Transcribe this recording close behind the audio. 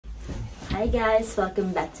Hi guys,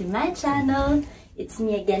 welcome back to my channel. It's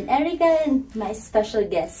me again, Erica, and my special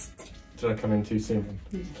guest. Did I come in too soon?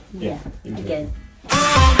 Yeah, again.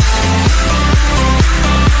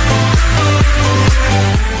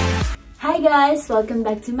 Hi guys, welcome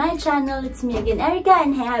back to my channel. It's me again, Erica,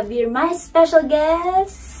 and I have here my special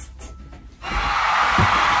guest,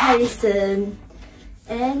 Harrison.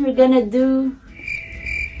 And we're gonna do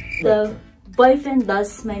the boyfriend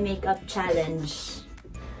does my makeup challenge.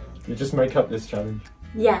 You just make up this challenge?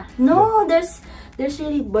 Yeah. No, there's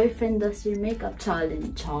really boyfriend does your makeup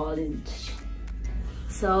challenge.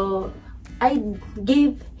 So I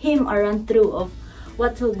gave him a run through of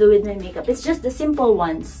what he'll do with my makeup. It's just the simple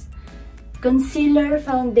ones: concealer,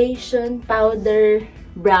 foundation, powder,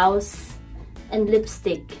 brows, and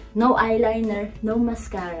lipstick. No eyeliner, no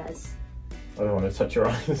mascaras. I don't want to touch your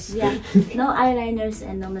eyes. Yeah, no eyeliners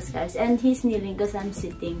and no mascaras. And he's kneeling because I'm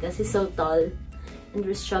sitting because he's so tall. And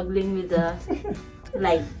we're struggling with the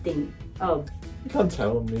lighting. Oh. You can't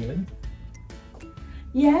tell I'm kneeling.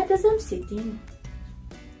 Yeah, because I'm sitting.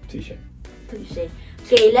 Touche. Touche.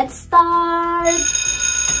 Okay, let's start!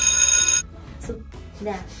 So,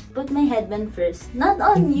 yeah. Put my headband first. Not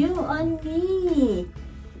on you, on me!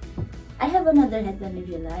 I have another headband if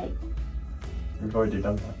you like. We've already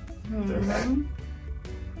done that.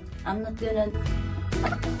 I'm not gonna...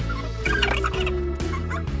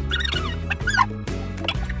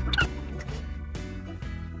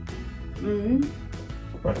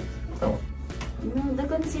 Right, that one. No, the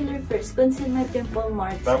concealer first. Conceal my pimple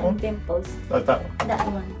marks That and one? pimples. That one? That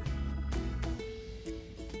one.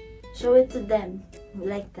 Show it to them.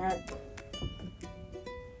 Like that.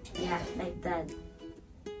 Yeah, like that.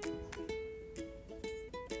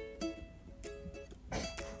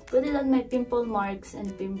 Put it on my pimple marks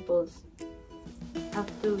and pimples.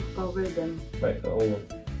 Have to cover them. Wait, all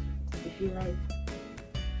of if you like.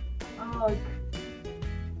 Ouch.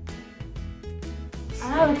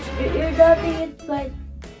 Ouch! You're dabbing it quite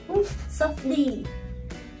softly,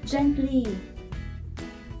 gently.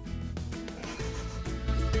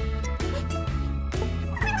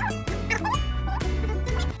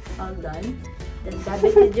 All done. Then dab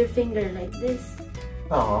it with your finger like this.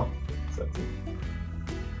 Ah.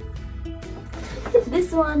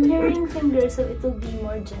 This one, your ring finger, so it will be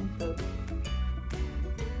more gentle.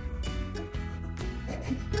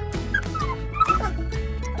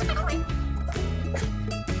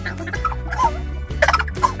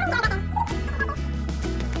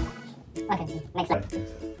 Okay, next one.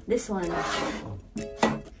 This one.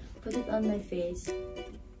 Put it on my face.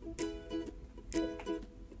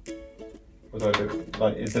 What do I do?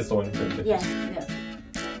 Like, is this the one? Yeah, yeah.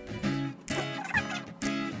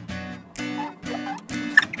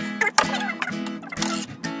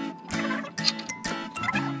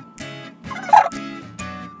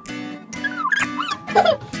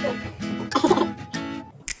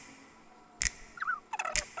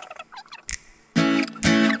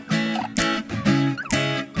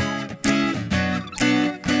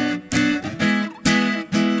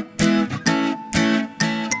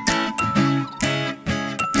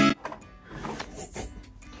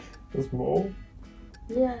 There's more?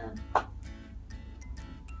 Yeah.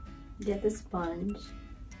 Get the sponge.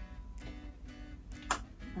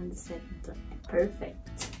 On the second one.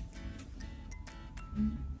 Perfect.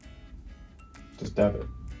 Just dab it.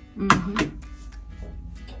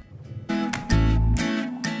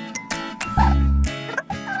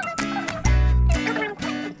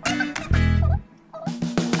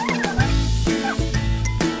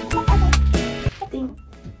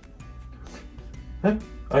 Huh?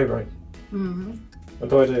 Oh, right. What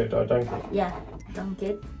do I do? Do I dunk it? Yeah, dunk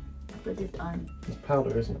it. Put it on. It's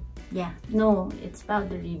powder, isn't it? Yeah. No, it's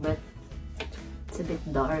powdery, but it's a bit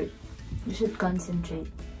dark. You should concentrate.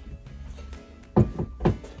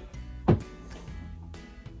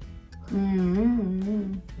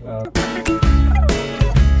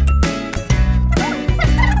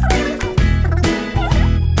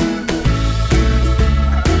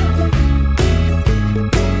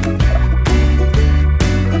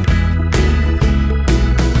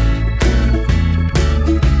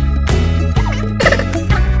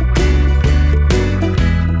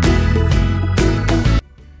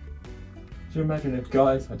 Do you imagine if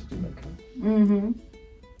guys had to do makeup?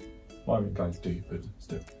 Well, I mean, guys do, but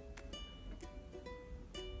still.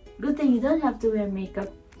 Good thing you don't have to wear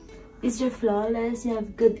makeup. Because you're flawless, you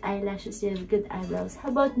have good eyelashes, you have good eyebrows. How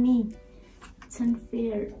about me? It's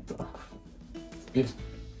unfair. Yes.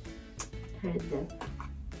 Heard that.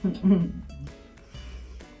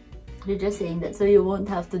 You're just saying that so you won't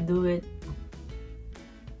have to do it.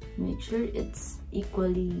 Make sure it's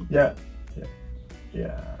equally... Yeah.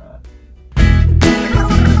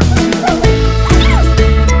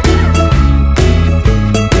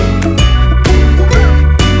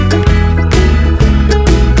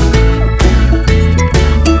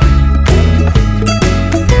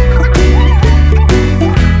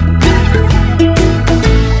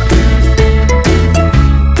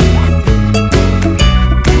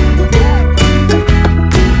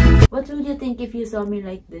 saw me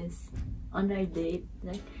like this on our date.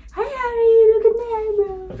 Like, hi Harry, look at my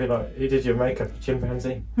eyebrow. I'd be like, who did your makeup,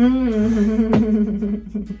 chimpanzee?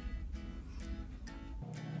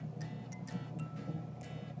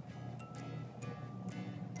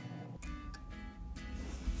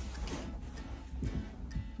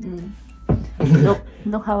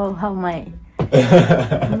 Look how my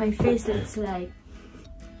my face looks like.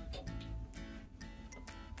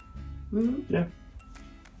 Yeah.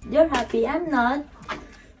 You're happy, I'm not.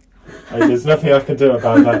 There's nothing I can do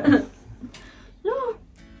about that. Look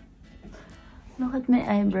at my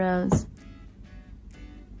eyebrows.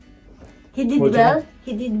 He did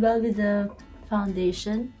He did well with the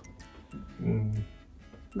foundation.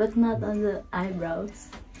 But not on the eyebrows.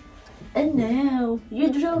 And now,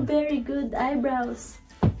 you draw very good eyebrows.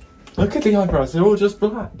 Look at the eyebrows, they're all just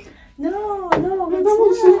black. No,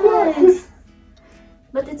 it's nice.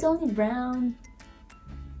 But it's only brown.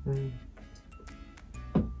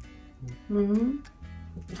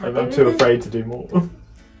 I'm too afraid to do more.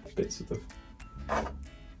 Bits of the...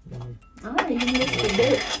 Oh, you missed a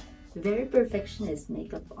bit. Very perfectionist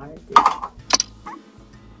makeup artist.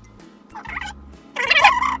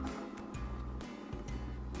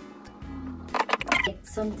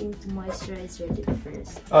 Something to moisturize your lip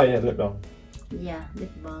first. Oh yeah, lip balm. Yeah,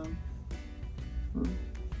 lip balm.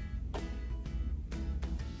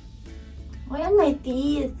 Oh, on my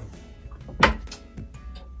teeth.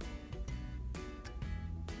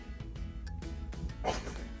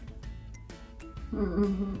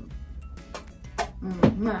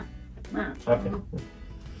 Okay.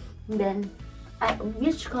 Then,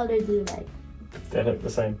 which color do you like? They look the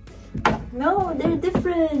same. No, they're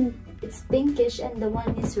different. It's pinkish and the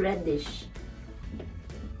one is reddish.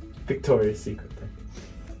 Victoria's Secret thing.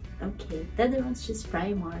 Okay, the other one's just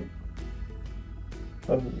Primark.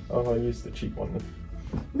 I'll use the cheap one then.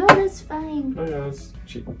 No, that's fine. No, yeah, that's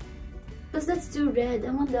cheap. Because that's too red. I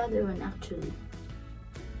want the other one actually.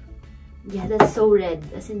 Yeah, that's so red.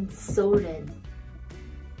 As in so red.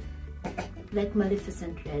 Like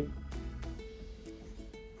Maleficent red.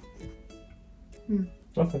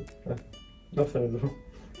 Nothing. Nothing at all.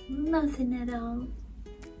 Nothing at all.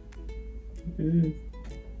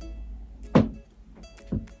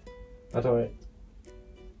 How do I...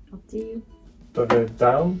 Up to you. Do I go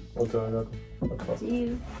down or do I go across? Up to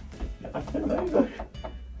you. I don't know.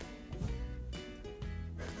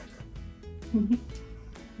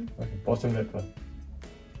 Okay, bottom lip then.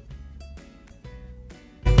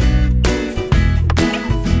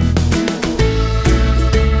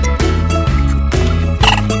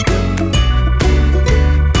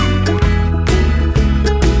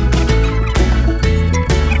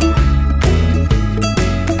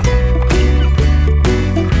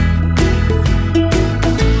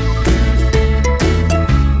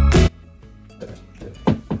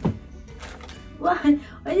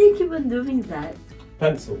 Why do you keep on doing that?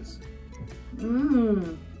 Pencils.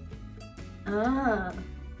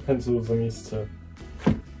 Pencils I'm used to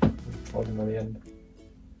holding on the end.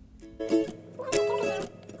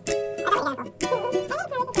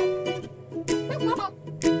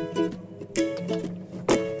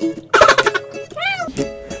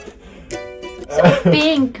 So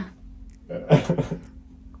pink!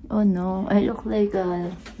 Oh no, I look like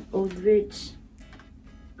a old witch.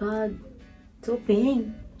 God, so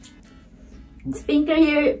pink. It's pinker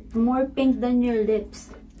here, more pink than your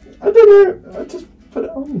lips. I don't know, I just put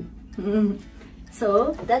it on.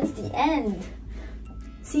 So, that's the end.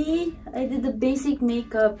 See, I did the basic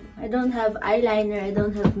makeup. I don't have eyeliner, I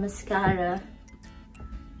don't have mascara.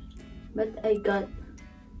 But I got...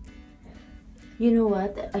 You know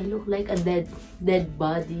what? I look like a dead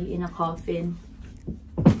body in a coffin.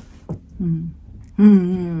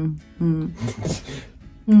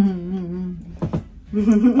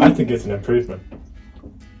 I think it's an improvement.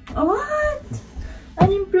 What?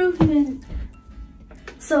 An improvement.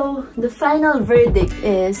 So the final verdict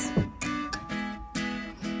is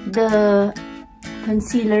the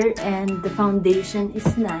concealer and the foundation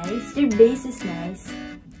is nice. Your base is nice.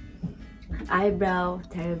 Eyebrow,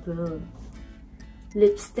 terrible.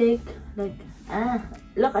 Lipstick, like,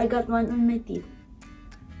 look, I got one on my teeth.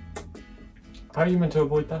 How are you meant to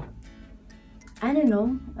avoid that? I don't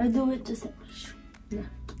know. I do it just like, yeah.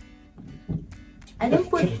 I don't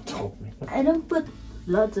put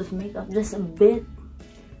lots of makeup, just a bit.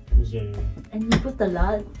 Yeah. And you put a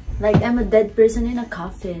lot. Like I'm a dead person in a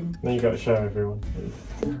coffin. Then you gotta show everyone.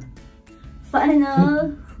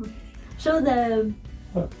 Final. Show them.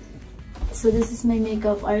 Oh. So this is my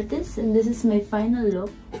makeup artist and this is my final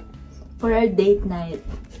look for our date night.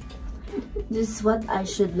 This is what I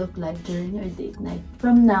should look like during our date night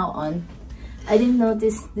from now on. I didn't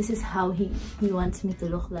notice this is how he wants me to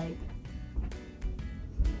look like.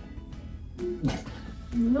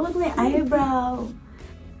 Look at my eyebrow.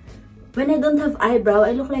 When I don't have eyebrow,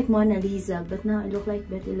 I look like Mona Lisa, but now I look like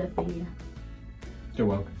Betty La Fea. You're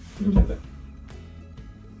welcome. You get that.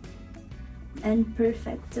 And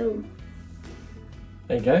perfecto.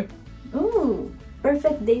 There you go. Ooh,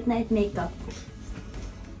 perfect date night makeup.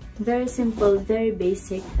 Very simple, very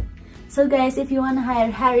basic. So guys, if you want to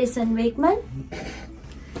hire Harrison Wakeman,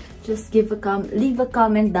 just leave a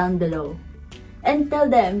comment down below. And tell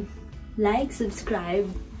them, like,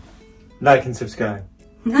 subscribe. Like and subscribe.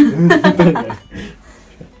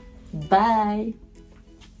 Bye.